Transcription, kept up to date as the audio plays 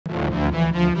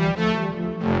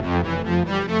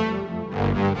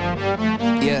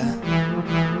Yeah.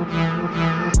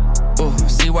 Ooh,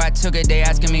 see where I took it, they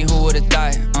asking me who would've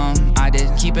thought. I did.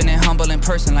 Keeping it humble in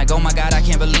person, like oh my god, I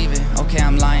can't believe it. Okay,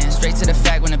 I'm lying. Straight to the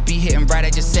fact, when the beat hitting right, I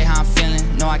just say how I'm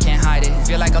feeling. No, I can't hide it.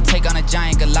 Feel like I'll take on a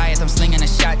giant Goliath. I'm slinging a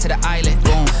shot to the eyelid.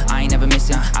 Boom, I ain't never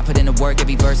missing. I put in the work,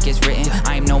 every verse gets written.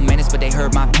 I ain't no menace, but they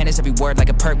heard my penance. Every word like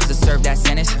a perk, cause I serve that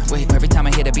sentence. Wait, every time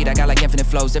I hit a beat, I got like infinite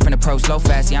flows. Different approach, slow,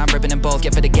 fast, yeah, I'm ripping them both.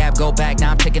 Get for the gap, go back,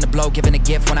 now I'm taking the blow. Giving a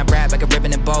gift when I rap like a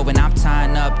ribbon and bow. And I'm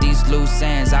tying up these loose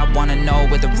ends. I wanna know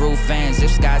where the roof ends.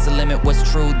 If sky's the limit, what's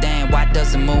true then? Why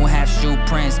does the moon have shoe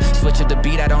prints? Switch up the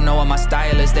beat, I don't know what my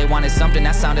style is. They wanted something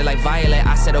that sounded like Violet.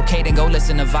 I said okay, then go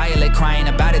listen to Violet. Crying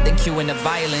about it, then cueing the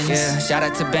violence. Yeah, shout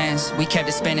out to Benz, we kept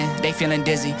it spinning. They feeling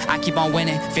dizzy, I keep on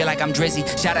winning. Feel like I'm Drizzy.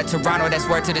 Shout out to Toronto, that's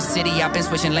word to the city. I've been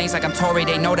switching lanes like I'm Tory.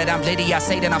 They know that I'm Liddy. I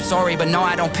say that I'm sorry, but no,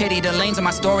 I don't pity the lanes of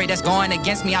my story that's going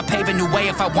against me. I pave a new way.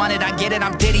 If I want it, I get it.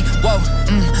 I'm Diddy. Whoa,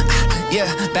 yeah,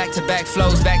 back-to-back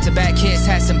flows, back-to-back hits.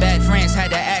 Had some bad friends,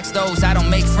 had to ask those. I don't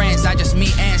make friends, I just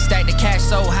meet and stack the cash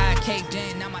so high, caved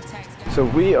in. Now my tax. So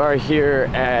we are here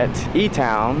at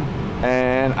E-Town,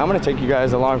 and I'm gonna take you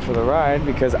guys along for the ride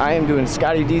because I am doing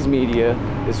Scotty D's media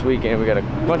this weekend. We got a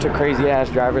bunch of crazy ass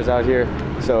drivers out here,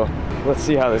 so let's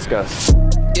see how this goes.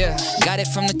 Yeah, got it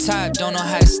from the top, don't know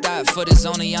how to stop. Foot is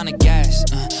only on the gas.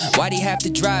 Why'd he have to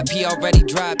drop? He already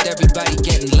dropped, everybody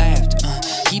getting laughed.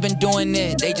 He been doing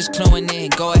it, they just cluing in.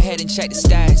 Go ahead and check the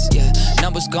stats, yeah.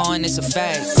 Numbers going, it's a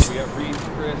fact. We got Reed,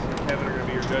 Chris, and Kevin are going to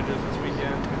be your judges this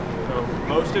weekend. So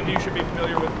most of you should be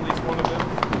familiar with at least one of them.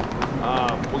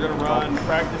 We're going to run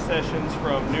practice sessions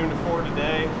from noon to 4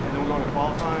 today, and then we're going to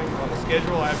qualifying. On the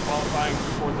schedule, I have qualifying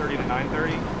from 4:30 to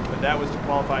 9:30, but that was to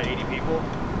qualify 80 people,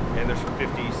 and there's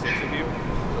 56 of you,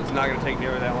 so it's not going to take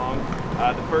nearly that long.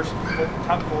 The first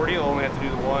top 40 will only have to do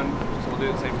the one, so we'll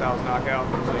do the same style as knockout,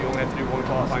 so you only have to do one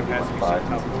qualifying pass if you set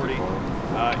top 40.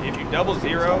 If you double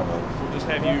zero, we'll just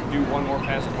have you do one more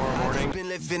pass tomorrow morning. Been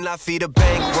living life, feed a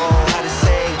bankroll, how the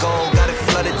saying go, got it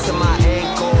flooded to my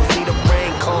ankles, need a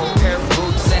raincoat, pair of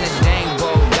boots and a dang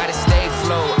bow, gotta stay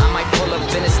flow. I might pull up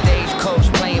in a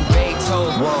stagecoach playing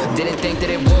Beethoven. Didn't think that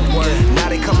it would work. Now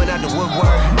they coming out the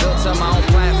woodwork. Built up my own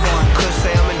platform. Could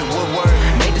say I'm in the woodwork.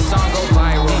 Made the song go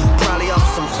viral. Probably off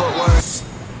some footwork.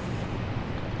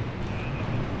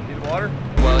 Need water?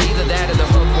 Well, either that or the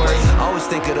hook works. Always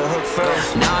think of the hook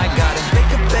first. Now I gotta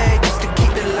make a bag just to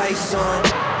keep the lights on.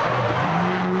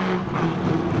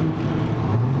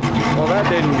 Well, that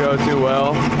didn't go too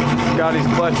well. Scotty's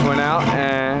clutch went out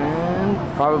and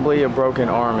probably a broken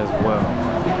arm as well.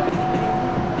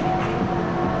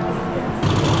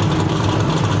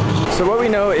 So what we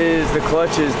know is the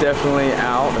clutch is definitely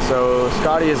out. So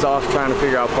Scotty is off trying to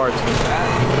figure out parts for that.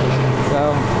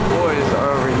 So boys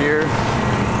are over here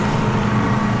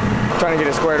trying to get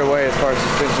it squared away as far as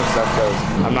suspension stuff goes.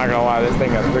 I'm not gonna lie, this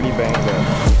thing got pretty banged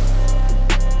up.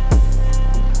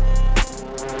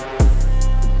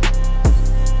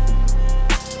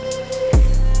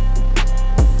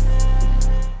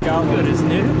 Good as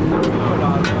new.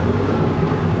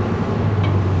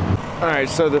 Alright,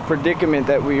 so the predicament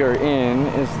that we are in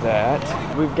is that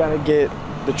we've got to get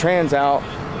the trans out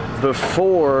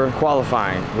before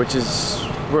qualifying, which is,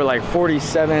 we're like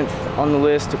 47th on the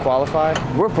list to qualify.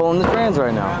 We're pulling the trans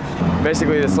right now.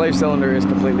 Basically, the slave cylinder is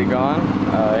completely gone.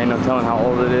 Ain't no telling how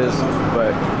old it is,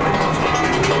 but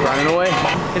running away.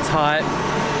 It's hot.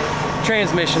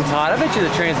 Transmission's hot. I bet you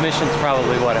the transmission's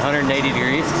probably, what, 180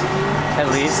 degrees? At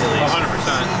least.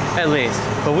 100%. At least.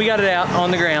 But we got it out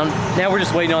on the ground. Now we're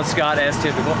just waiting on Scott, as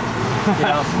typical. You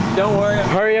know, don't worry.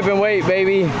 Hurry up and wait,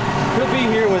 baby. He'll be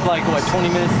here with like, what, 20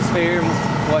 minutes to spare?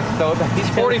 Like, throw it back. He's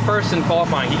 41st in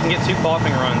qualifying. He can get 2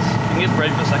 qualifying runs. He can get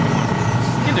ready for the second one.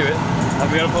 He can do it.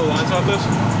 Have we got to pull the lines off this?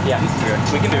 Yeah.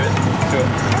 We can do it. Do it.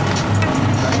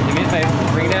 Do me a favor.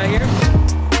 Bring it down here.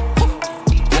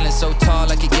 Feeling so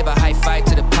tall, I could give a high five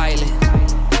to the pilot.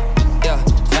 Yeah,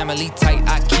 family tight,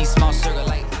 I keep small circle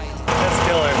like pilot. That's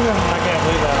killer. I can't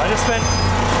believe that.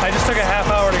 I just took a half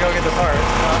hour to go get the part.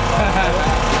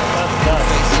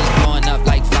 Faces blowing up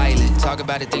like violet. Talk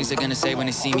about the things they're gonna say when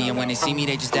they see me, and when they see me,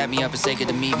 they just dap me up and say good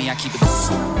to meet me. I keep it.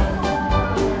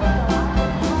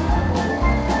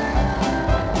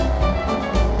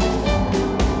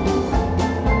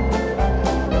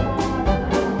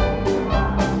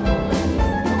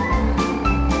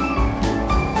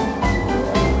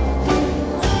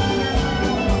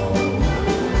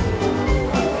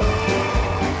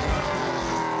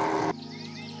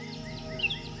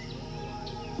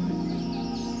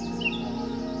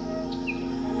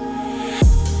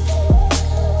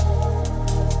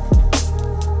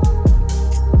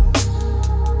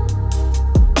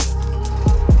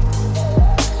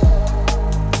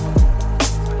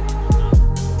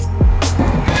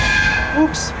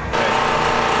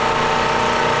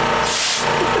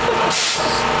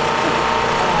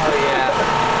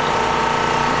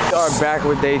 are back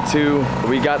with day 2.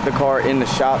 We got the car in the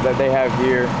shop that they have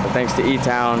here. Thanks to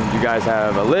E-Town, you guys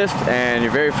have a lift and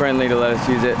you're very friendly to let us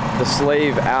use it. The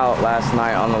slave out last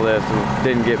night on the lift. We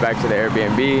didn't get back to the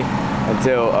Airbnb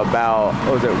until about,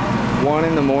 what was it, 1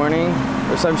 in the morning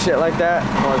or some shit like that.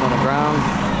 Car's on the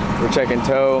ground. We're checking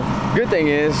tow. Good thing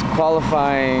is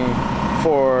qualifying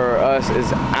for us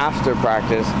is after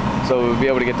practice, so we'll be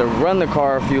able to get to run the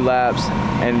car a few laps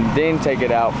and then take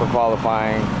it out for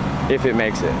qualifying if it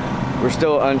makes it. We're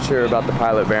still unsure about the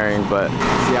pilot bearing, but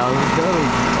see how this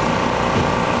goes.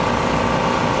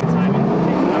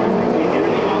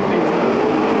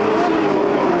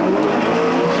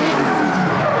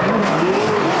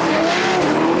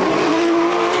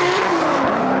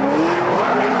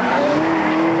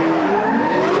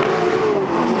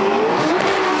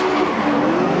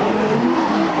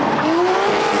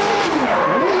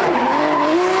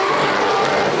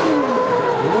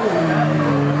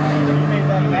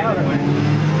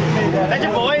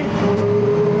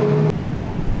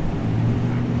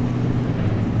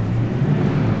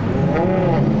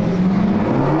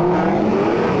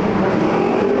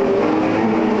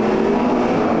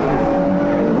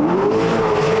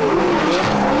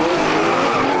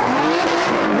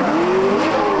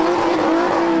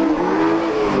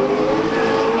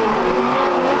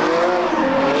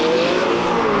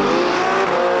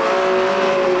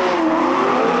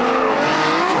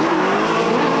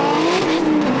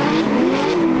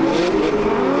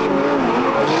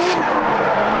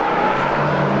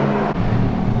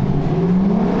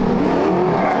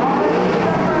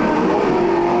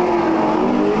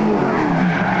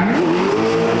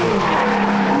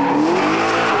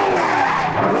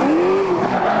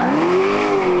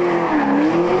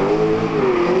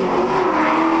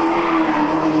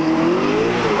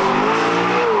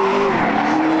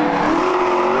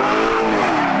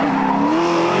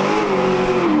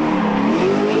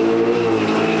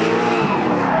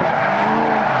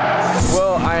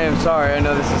 Sorry, I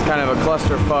know this is kind of a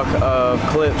clusterfuck of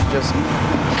clips just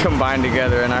combined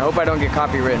together, and I hope I don't get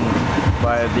copywritten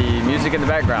by the music in the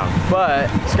background. But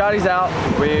Scotty's out.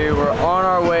 We were on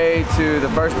our way to the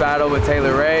first battle with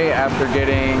Taylor Ray after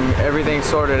getting everything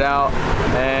sorted out,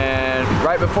 and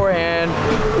right beforehand,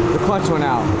 the clutch went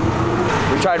out.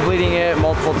 We tried bleeding it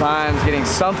multiple times, getting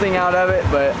something out of it,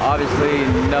 but obviously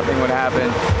nothing would happen.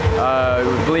 It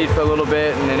would bleed for a little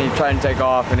bit, and then he'd try and take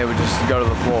off, and it would just go to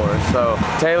the floor. So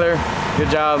Taylor, good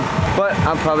job. But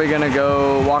I'm probably gonna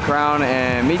go walk around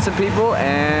and meet some people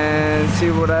and see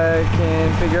what I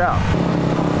can figure out.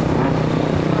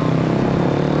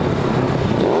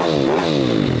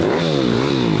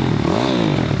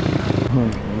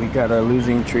 We got our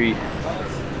losing treat.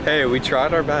 Hey, we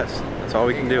tried our best. That's all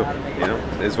we can do. You know,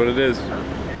 it is what it is.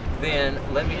 Then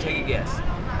let me take a guess.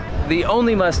 The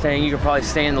only Mustang you could probably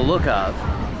stand the look of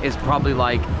is probably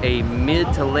like a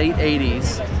mid to late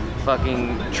 80s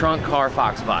fucking trunk car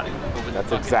Fox body.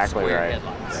 That's exactly right.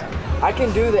 I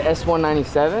can do the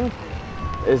S197.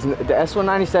 The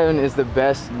S197 is the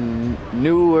best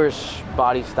newish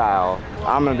body style.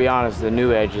 I'm gonna be honest, the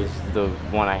new Edge is the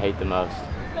one I hate the most.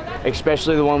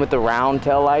 Especially the one with the round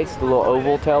tail lights, the little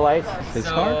oval tail lights.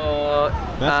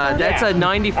 That's a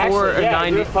 94 or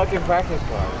 90. Your fucking practice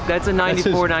car. That's a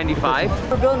 94,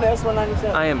 95. We're building the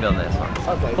S197. I am building the S1.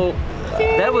 Okay. Well,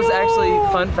 that was actually,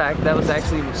 fun fact, that was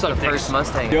actually the first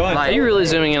Mustang. Like, are you really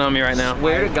zooming in on me right now?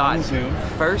 Swear to God,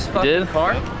 first fucking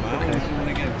car. Okay.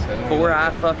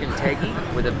 4i fucking Teggy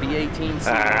with a B18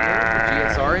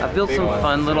 GSR. I built some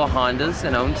fun little Hondas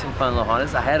and owned some fun little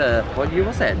Hondas. I had a, what year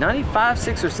was that? 95,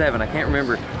 6 or 7, I can't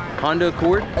remember. Honda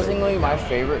Accord. Surprisingly, my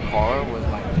favorite car was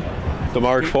my... The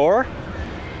Mark IV?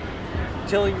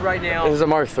 Telling you right now. This is a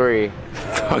Mark III.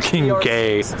 Fucking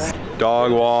gay.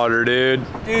 Dog water, dude.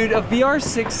 Dude, a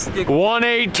VR6 stick.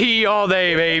 180 all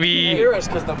day, baby.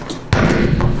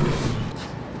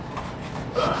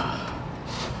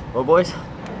 Well, boys,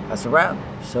 that's a wrap.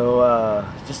 So,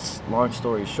 just long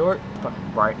story short, it's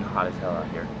fucking bright and hot as hell out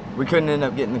here. We couldn't end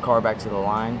up getting the car back to the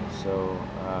line, so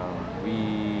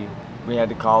we had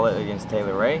to call it against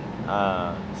Taylor Ray.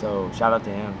 So shout out to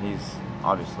him. He's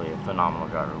obviously a phenomenal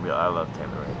driver. I love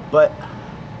Taylor Ray. But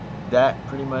that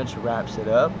pretty much wraps it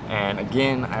up. And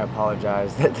again, I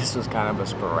apologize that this was kind of a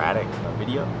sporadic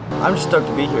video. I'm just stoked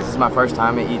to be here. This is my first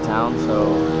time at E-Town,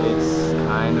 so it's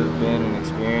kind of been an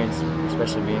experience,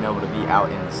 especially being able to be out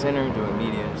in the center doing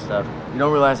media and stuff. You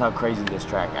don't realize how crazy this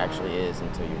track actually is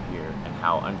until you're here, and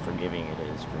how unforgiving it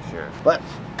is for sure. But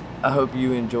I hope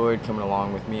you enjoyed coming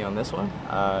along with me on this one,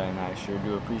 and I sure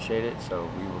do appreciate it. So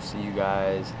we will see you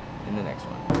guys in the next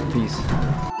one. Peace.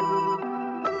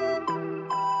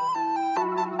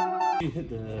 You hit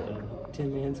the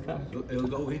Tin Man's Cup. It'll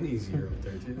go in easier up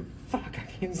there too. Fuck, I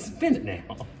can't spin it now.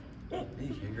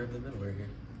 You can't grab the middle right here.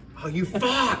 Oh, you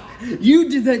fuck! You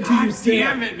did that to yourself.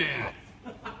 Damn it, man!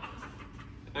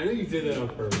 I know you did that on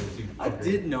purpose. You I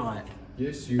did not.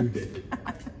 Yes, you did.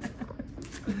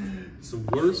 It's the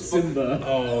worst. Simba.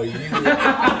 Oh, you.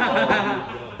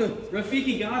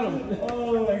 Rafiki got him.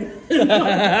 Oh my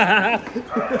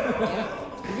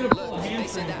Look, they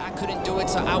said that I couldn't do it,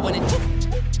 so I went and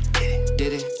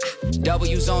did it.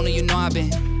 W's only, you know I've been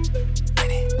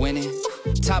winning.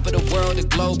 Top of the world, the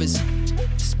globe is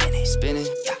spinning.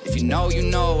 If you know, you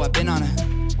know I've been on a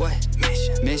what?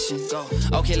 Mission. Go.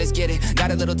 Okay, let's get it.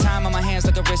 Got a little time on my hands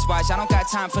like a wristwatch. I don't got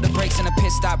time for the breaks and a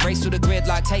pit stop. Race through the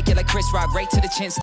gridlock, take it like Chris Rock, right to the chin.